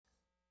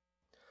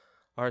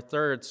Our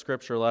third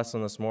scripture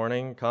lesson this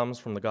morning comes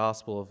from the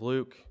Gospel of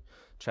Luke,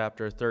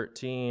 chapter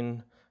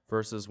 13,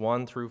 verses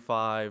 1 through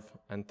 5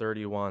 and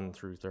 31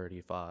 through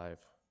 35.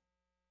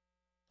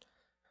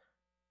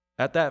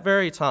 At that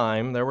very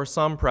time, there were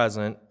some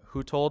present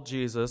who told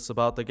Jesus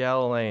about the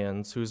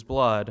Galileans whose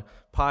blood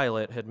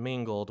Pilate had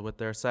mingled with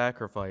their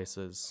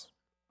sacrifices.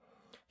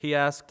 He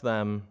asked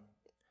them,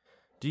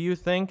 "Do you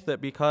think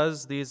that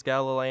because these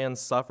Galileans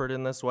suffered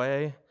in this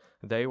way,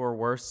 they were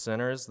worse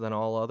sinners than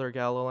all other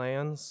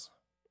Galileans?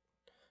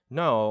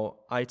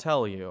 No, I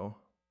tell you,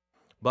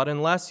 but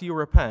unless you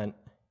repent,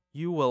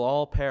 you will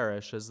all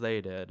perish as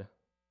they did.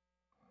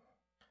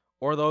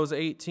 Or those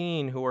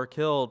 18 who were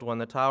killed when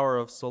the Tower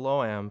of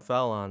Siloam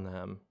fell on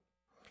them.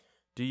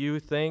 Do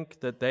you think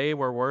that they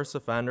were worse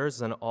offenders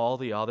than all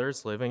the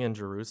others living in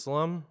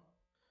Jerusalem?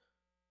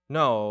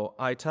 No,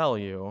 I tell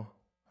you,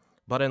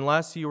 but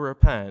unless you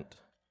repent,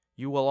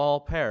 you will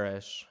all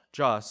perish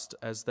just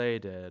as they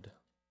did."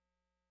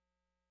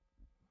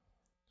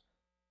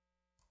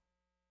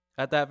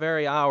 At that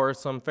very hour,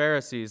 some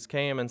Pharisees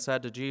came and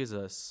said to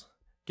Jesus,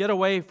 "Get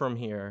away from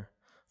here,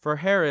 for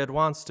Herod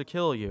wants to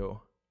kill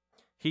you."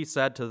 He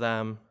said to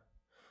them,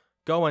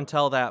 "Go and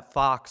tell that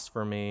fox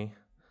for me.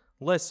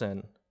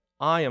 Listen,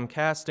 I am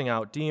casting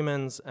out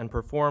demons and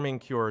performing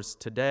cures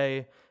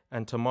today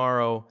and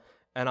tomorrow,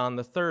 and on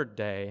the third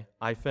day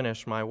I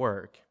finish my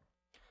work.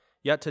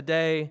 Yet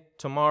today,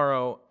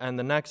 tomorrow, and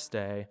the next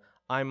day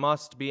I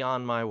must be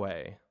on my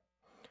way,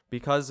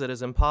 because it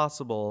is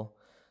impossible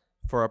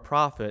for a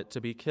prophet to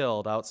be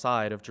killed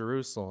outside of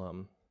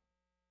Jerusalem.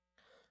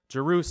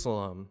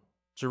 Jerusalem,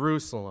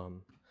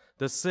 Jerusalem,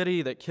 the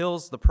city that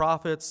kills the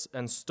prophets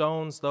and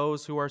stones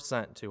those who are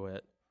sent to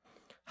it.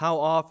 How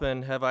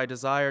often have I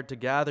desired to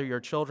gather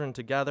your children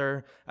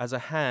together as a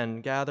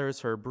hen gathers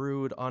her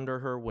brood under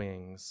her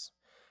wings,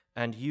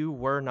 and you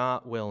were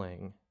not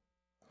willing.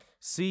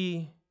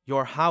 See,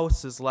 your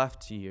house is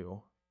left to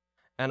you,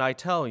 and I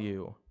tell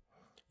you,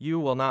 you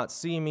will not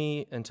see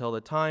me until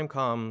the time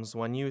comes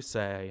when you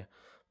say,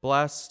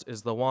 'Blessed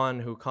is the one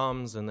who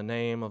comes in the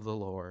name of the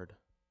Lord.'"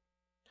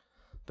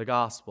 The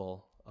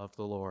Gospel of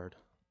the Lord.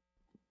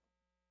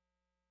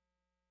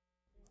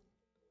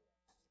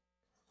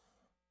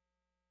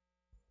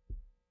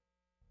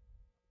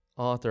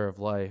 Author of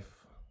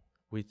life,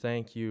 we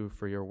thank you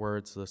for your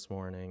words this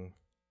morning,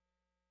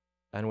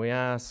 and we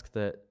ask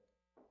that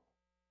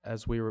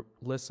as we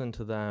listen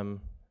to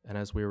them and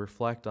as we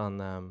reflect on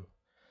them,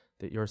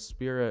 that your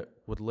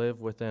Spirit would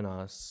live within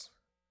us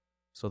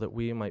so that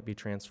we might be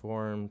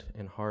transformed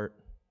in heart,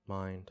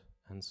 mind,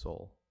 and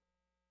soul.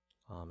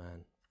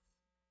 Amen.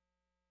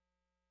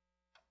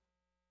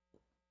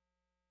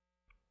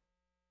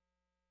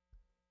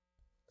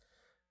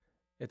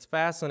 It's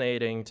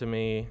fascinating to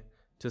me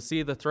to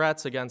see the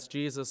threats against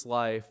Jesus'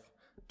 life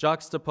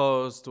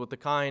juxtaposed with the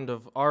kind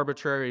of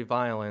arbitrary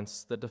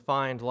violence that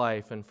defined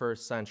life in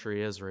first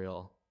century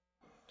Israel.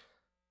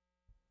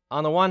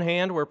 On the one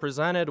hand, we're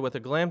presented with a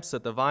glimpse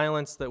at the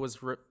violence that was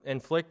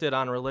inflicted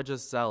on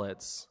religious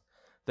zealots.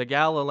 The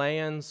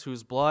Galileans,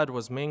 whose blood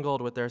was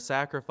mingled with their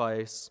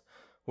sacrifice,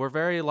 were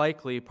very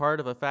likely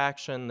part of a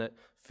faction that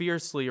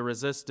fiercely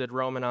resisted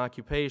Roman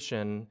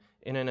occupation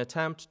in an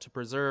attempt to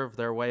preserve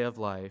their way of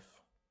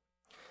life.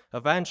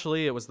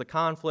 Eventually, it was the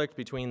conflict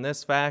between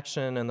this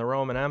faction and the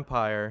Roman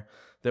Empire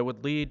that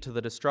would lead to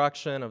the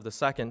destruction of the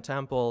Second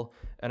Temple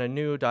and a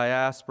new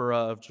diaspora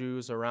of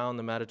Jews around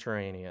the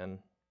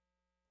Mediterranean.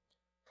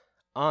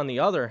 On the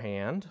other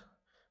hand,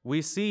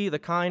 we see the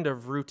kind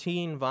of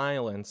routine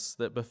violence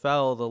that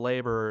befell the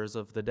laborers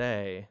of the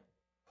day.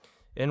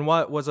 In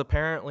what was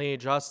apparently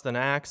just an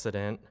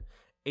accident,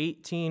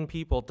 18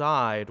 people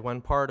died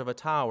when part of a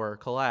tower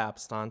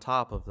collapsed on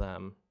top of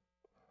them.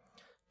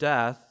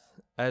 Death,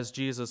 as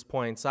Jesus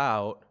points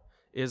out,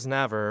 is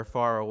never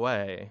far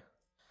away.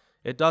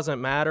 It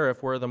doesn't matter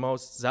if we're the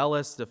most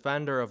zealous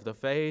defender of the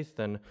faith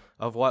and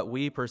of what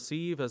we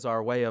perceive as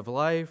our way of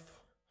life,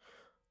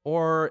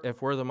 or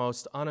if we're the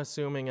most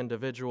unassuming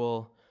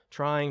individual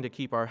trying to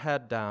keep our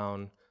head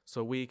down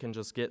so we can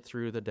just get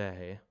through the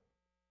day.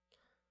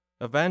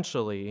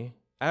 Eventually,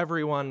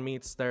 everyone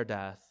meets their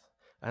death,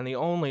 and the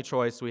only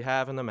choice we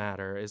have in the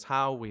matter is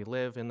how we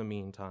live in the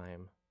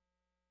meantime.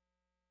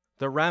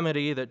 The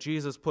remedy that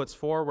Jesus puts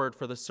forward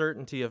for the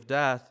certainty of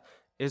death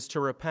is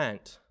to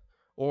repent,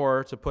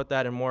 or to put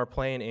that in more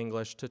plain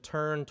English, to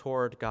turn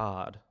toward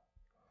God.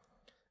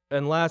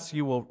 "Unless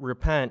you will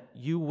repent,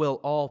 you will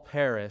all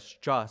perish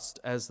just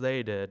as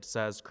they did,"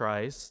 says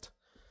Christ.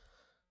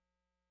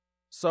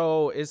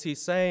 So is he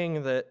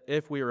saying that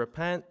if we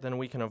repent, then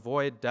we can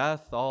avoid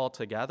death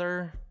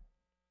altogether?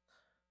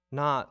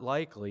 Not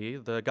likely.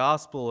 The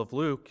Gospel of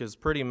Luke is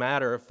pretty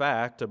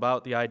matter-of-fact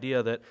about the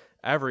idea that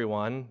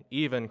everyone,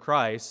 even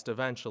Christ,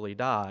 eventually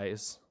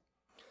dies.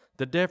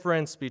 The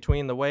difference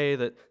between the way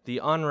that the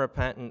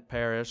unrepentant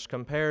perish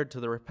compared to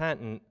the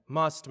repentant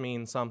must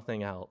mean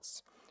something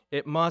else.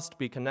 It must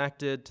be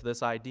connected to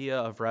this idea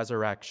of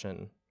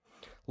resurrection.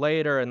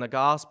 Later in the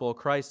gospel,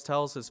 Christ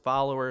tells his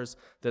followers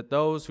that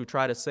those who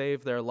try to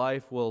save their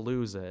life will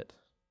lose it.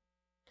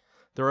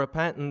 The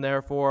repentant,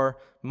 therefore,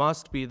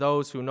 must be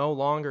those who no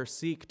longer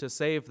seek to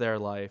save their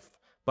life,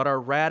 but are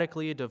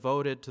radically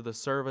devoted to the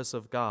service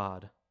of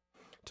God.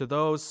 To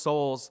those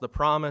souls, the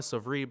promise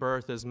of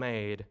rebirth is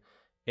made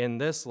in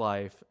this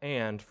life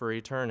and for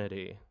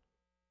eternity.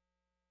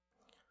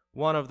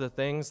 One of the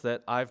things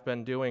that I've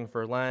been doing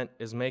for Lent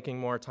is making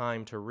more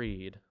time to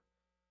read.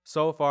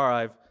 So far,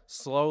 I've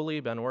slowly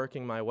been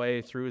working my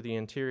way through The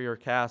Interior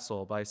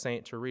Castle by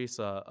St.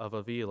 Teresa of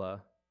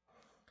Avila.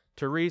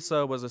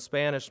 Teresa was a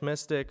Spanish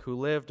mystic who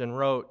lived and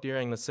wrote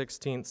during the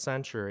 16th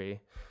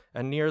century,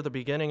 and near the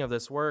beginning of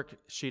this work,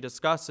 she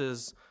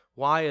discusses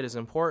why it is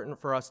important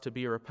for us to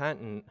be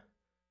repentant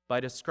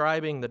by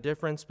describing the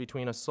difference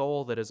between a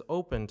soul that is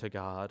open to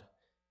God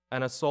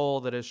and a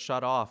soul that is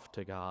shut off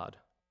to God.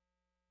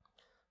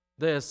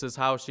 This is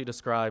how she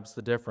describes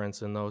the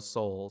difference in those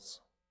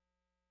souls.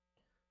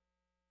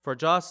 For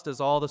just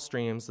as all the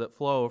streams that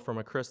flow from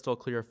a crystal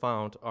clear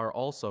fount are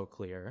also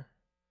clear,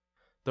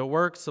 the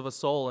works of a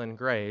soul in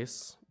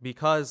grace,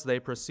 because they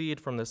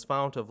proceed from this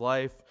fount of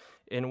life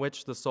in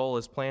which the soul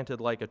is planted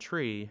like a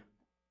tree,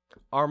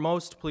 are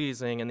most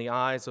pleasing in the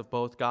eyes of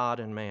both God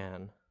and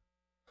man.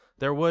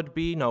 There would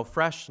be no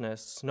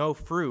freshness, no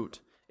fruit,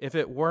 if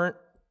it weren't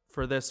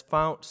for this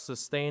fount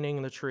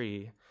sustaining the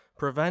tree,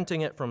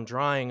 preventing it from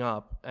drying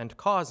up and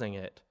causing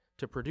it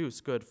to produce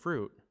good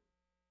fruit.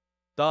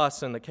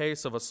 Thus, in the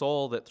case of a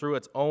soul that through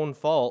its own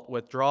fault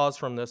withdraws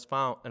from this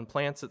fount and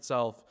plants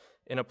itself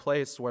in a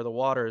place where the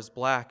water is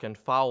black and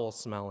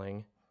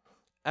foul-smelling,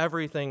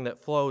 everything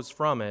that flows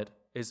from it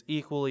is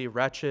equally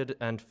wretched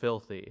and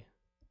filthy.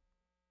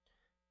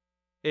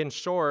 In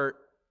short,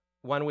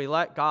 when we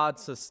let God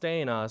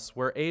sustain us,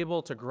 we're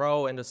able to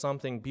grow into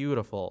something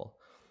beautiful.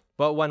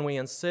 But when we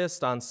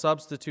insist on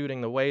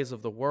substituting the ways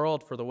of the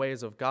world for the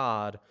ways of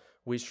God,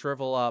 we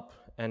shrivel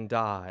up and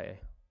die.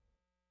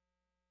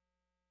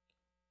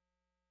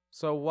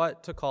 So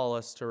what to call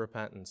us to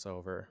repentance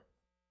over?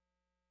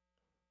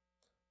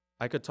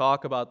 I could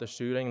talk about the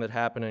shooting that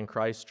happened in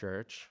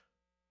Christchurch,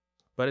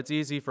 but it's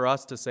easy for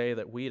us to say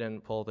that we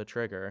didn't pull the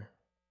trigger.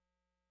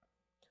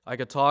 I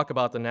could talk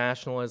about the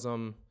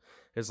nationalism,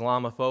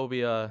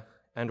 Islamophobia,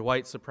 and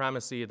white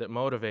supremacy that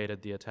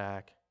motivated the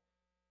attack,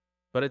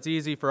 but it's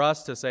easy for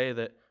us to say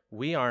that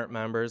we aren't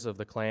members of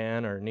the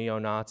Klan or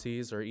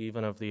neo-Nazis or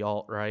even of the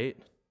alt-right.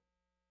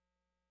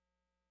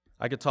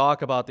 I could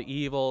talk about the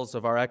evils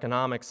of our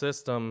economic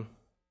system,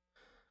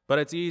 but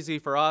it's easy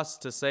for us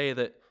to say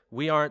that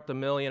we aren't the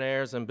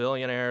millionaires and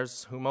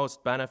billionaires who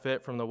most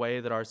benefit from the way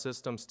that our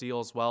system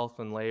steals wealth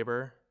and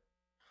labor.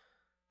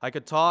 I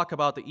could talk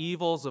about the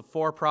evils of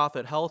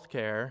for-profit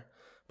healthcare,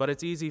 but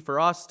it's easy for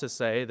us to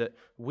say that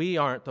we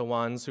aren't the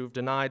ones who've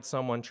denied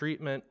someone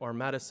treatment or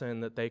medicine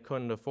that they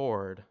couldn't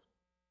afford.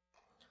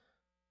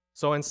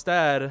 So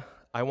instead,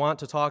 I want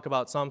to talk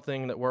about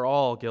something that we're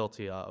all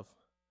guilty of: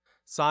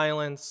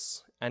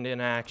 silence and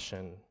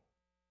inaction.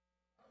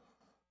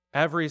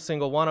 Every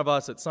single one of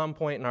us at some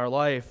point in our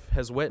life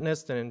has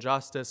witnessed an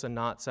injustice and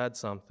not said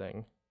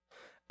something.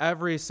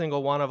 Every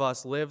single one of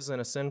us lives in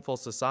a sinful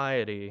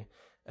society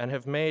and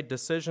have made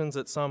decisions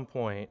at some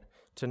point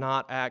to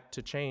not act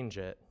to change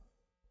it.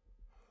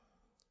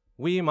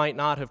 We might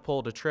not have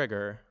pulled a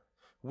trigger.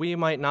 We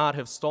might not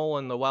have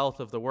stolen the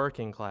wealth of the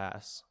working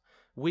class.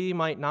 We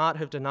might not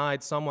have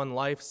denied someone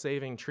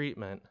life-saving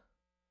treatment.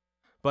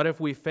 But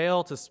if we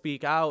fail to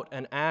speak out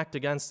and act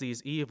against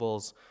these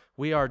evils,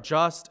 we are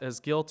just as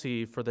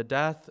guilty for the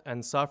death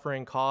and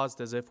suffering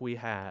caused as if we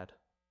had.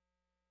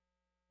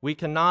 We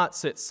cannot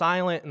sit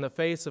silent in the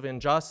face of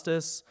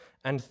injustice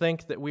and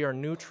think that we are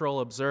neutral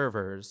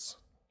observers.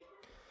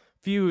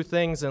 Few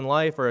things in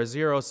life are a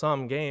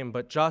zero-sum game,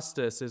 but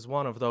justice is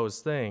one of those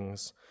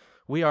things.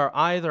 We are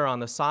either on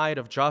the side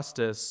of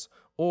justice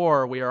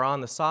or we are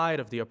on the side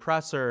of the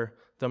oppressor,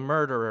 the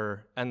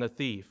murderer, and the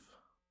thief.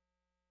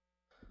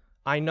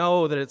 I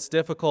know that it's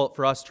difficult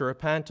for us to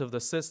repent of the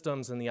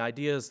systems and the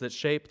ideas that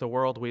shape the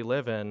world we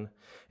live in.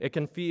 It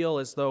can feel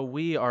as though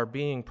we are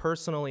being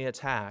personally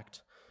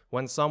attacked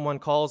when someone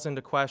calls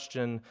into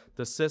question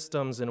the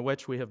systems in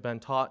which we have been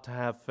taught to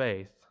have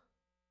faith.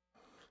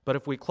 But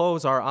if we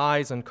close our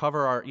eyes and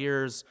cover our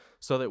ears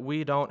so that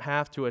we don't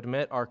have to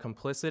admit our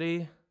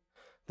complicity,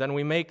 then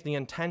we make the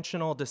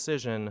intentional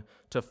decision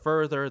to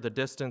further the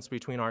distance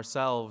between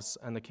ourselves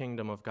and the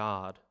kingdom of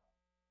God.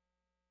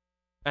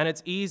 And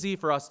it's easy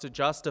for us to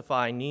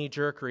justify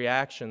knee-jerk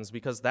reactions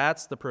because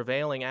that's the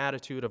prevailing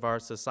attitude of our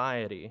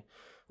society.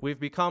 We've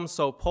become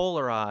so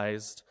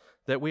polarized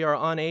that we are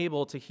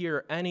unable to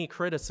hear any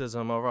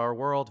criticism of our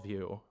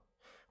worldview.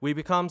 We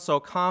become so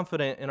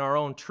confident in our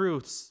own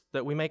truths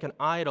that we make an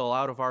idol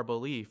out of our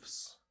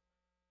beliefs.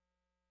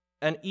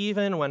 And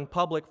even when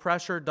public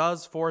pressure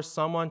does force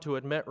someone to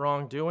admit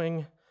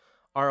wrongdoing,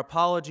 our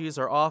apologies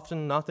are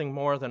often nothing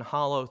more than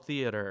hollow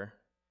theater.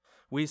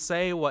 We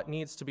say what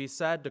needs to be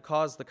said to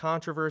cause the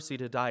controversy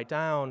to die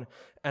down,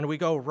 and we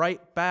go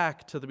right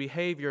back to the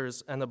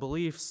behaviors and the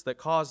beliefs that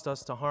caused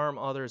us to harm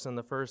others in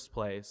the first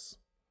place.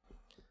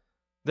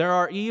 There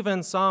are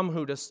even some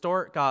who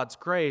distort God's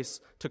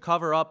grace to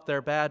cover up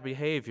their bad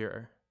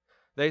behavior.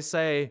 They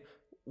say,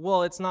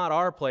 well, it's not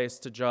our place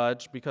to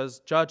judge because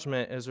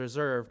judgment is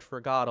reserved for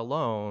God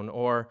alone,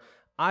 or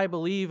I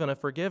believe in a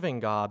forgiving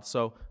God,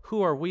 so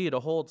who are we to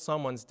hold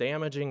someone's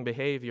damaging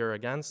behavior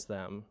against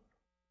them?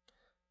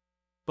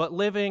 But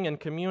living in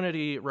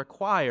community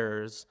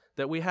requires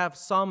that we have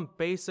some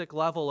basic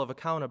level of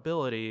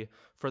accountability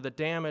for the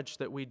damage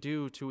that we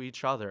do to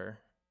each other.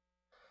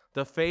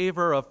 The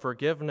favor of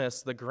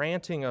forgiveness, the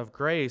granting of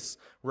grace,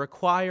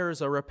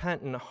 requires a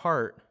repentant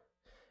heart.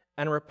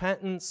 And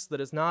repentance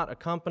that is not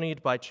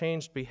accompanied by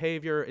changed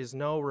behavior is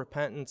no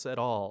repentance at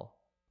all.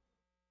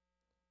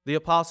 The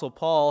Apostle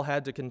Paul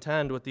had to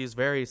contend with these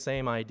very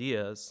same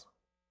ideas.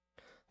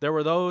 There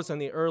were those in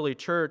the early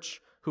church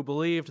who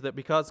believed that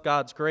because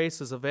God's grace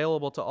is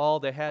available to all,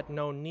 they had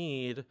no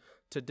need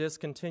to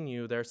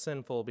discontinue their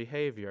sinful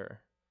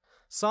behavior.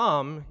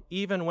 Some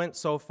even went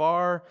so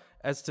far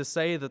as to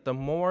say that the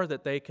more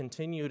that they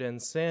continued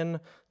in sin,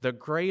 the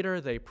greater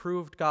they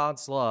proved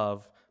God's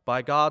love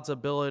by God's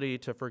ability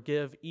to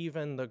forgive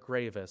even the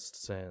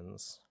gravest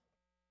sins.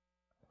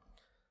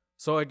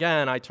 So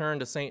again, I turn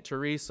to St.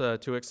 Teresa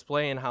to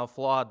explain how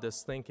flawed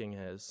this thinking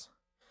is.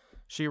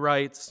 She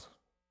writes,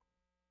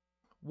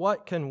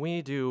 "What can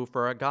we do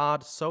for a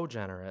God so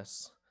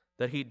generous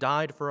that he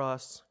died for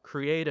us,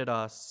 created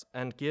us,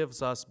 and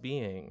gives us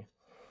being?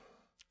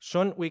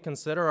 Shouldn't we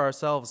consider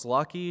ourselves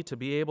lucky to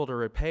be able to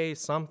repay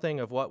something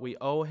of what we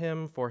owe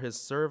him for his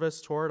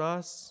service toward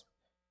us?"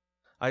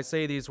 I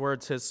say these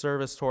words, his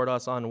service toward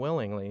us,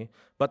 unwillingly,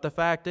 but the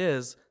fact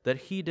is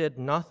that he did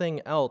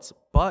nothing else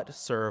but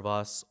serve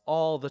us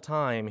all the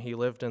time he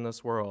lived in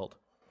this world.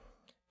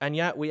 And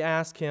yet we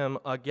ask him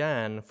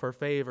again for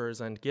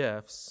favors and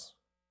gifts.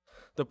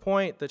 The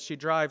point that she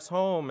drives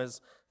home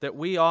is that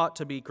we ought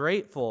to be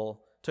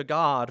grateful to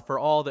God for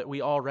all that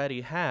we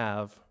already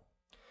have.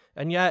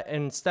 And yet,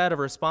 instead of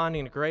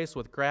responding to grace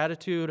with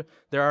gratitude,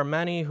 there are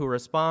many who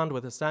respond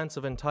with a sense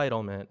of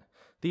entitlement.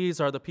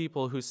 These are the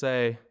people who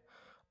say,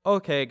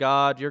 "Okay,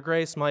 God, your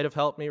grace might have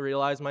helped me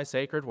realize my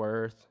sacred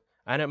worth,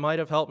 and it might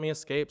have helped me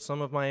escape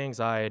some of my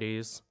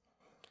anxieties.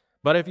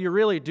 But if you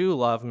really do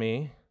love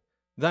me,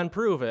 then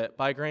prove it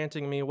by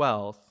granting me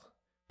wealth.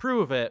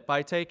 Prove it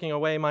by taking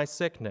away my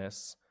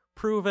sickness.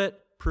 Prove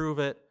it, prove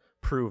it,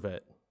 prove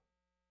it."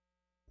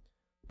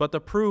 But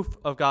the proof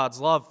of God's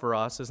love for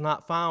us is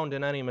not found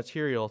in any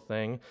material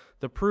thing.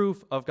 The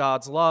proof of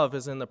God's love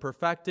is in the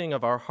perfecting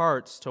of our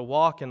hearts to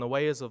walk in the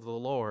ways of the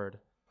Lord.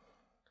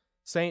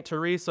 St.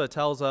 Teresa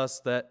tells us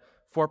that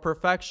for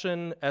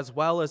perfection as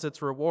well as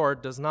its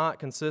reward does not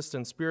consist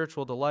in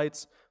spiritual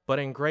delights, but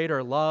in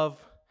greater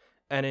love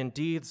and in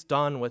deeds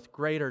done with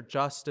greater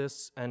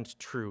justice and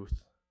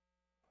truth.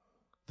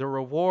 The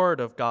reward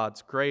of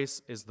God's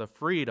grace is the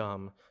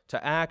freedom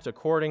to act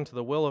according to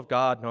the will of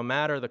God, no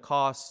matter the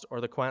cost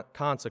or the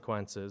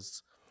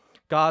consequences.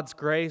 God's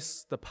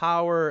grace, the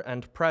power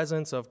and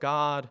presence of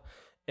God,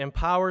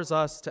 empowers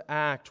us to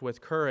act with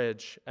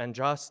courage and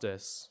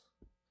justice.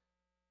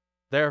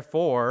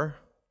 Therefore,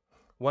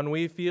 when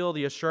we feel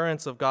the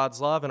assurance of God's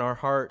love in our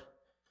heart,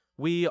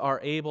 we are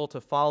able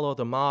to follow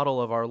the model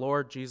of our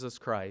Lord Jesus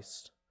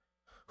Christ,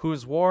 who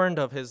is warned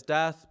of his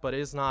death but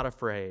is not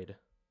afraid.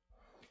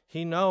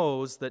 He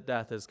knows that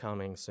death is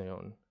coming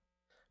soon,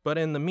 but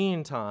in the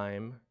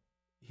meantime,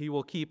 he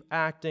will keep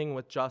acting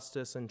with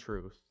justice and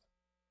truth.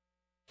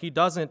 He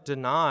doesn't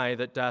deny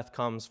that death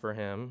comes for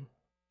him.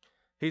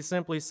 He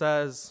simply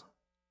says,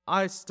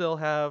 "I still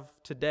have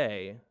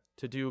today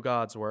to do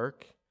God's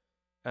work,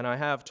 and I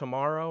have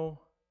tomorrow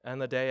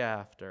and the day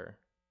after."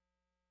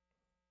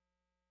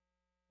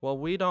 Well,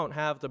 we don't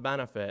have the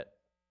benefit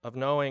of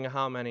knowing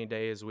how many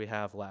days we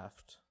have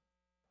left.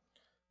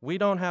 We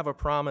don't have a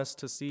promise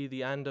to see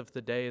the end of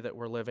the day that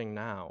we're living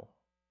now.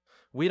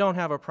 We don't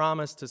have a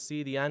promise to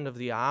see the end of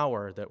the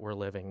hour that we're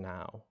living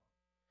now.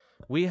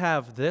 We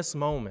have this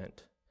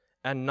moment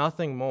and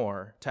nothing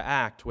more to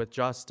act with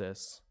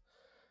justice,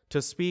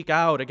 to speak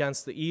out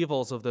against the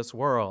evils of this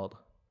world.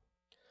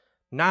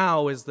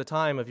 Now is the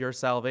time of your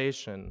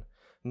salvation.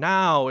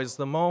 Now is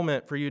the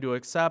moment for you to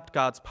accept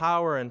God's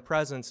power and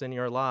presence in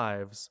your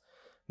lives.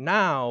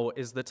 Now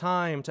is the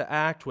time to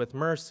act with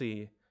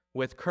mercy,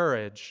 with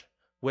courage,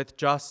 with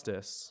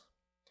justice.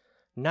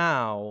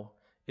 Now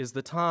is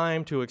the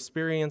time to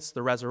experience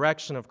the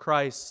resurrection of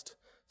Christ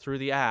through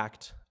the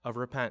act of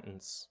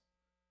repentance.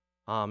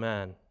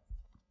 Amen.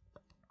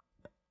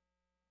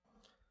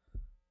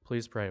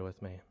 Please pray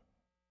with me.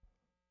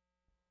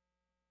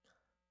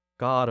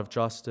 God of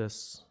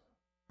justice,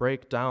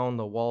 break down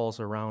the walls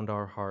around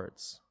our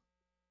hearts.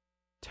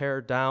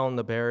 Tear down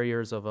the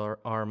barriers of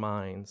our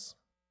minds.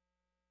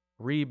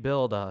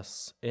 Rebuild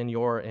us in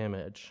your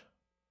image.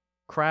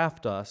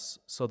 Craft us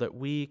so that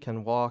we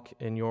can walk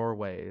in your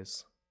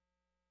ways.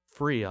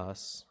 Free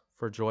us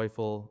for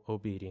joyful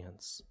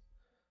obedience.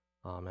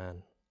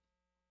 Amen.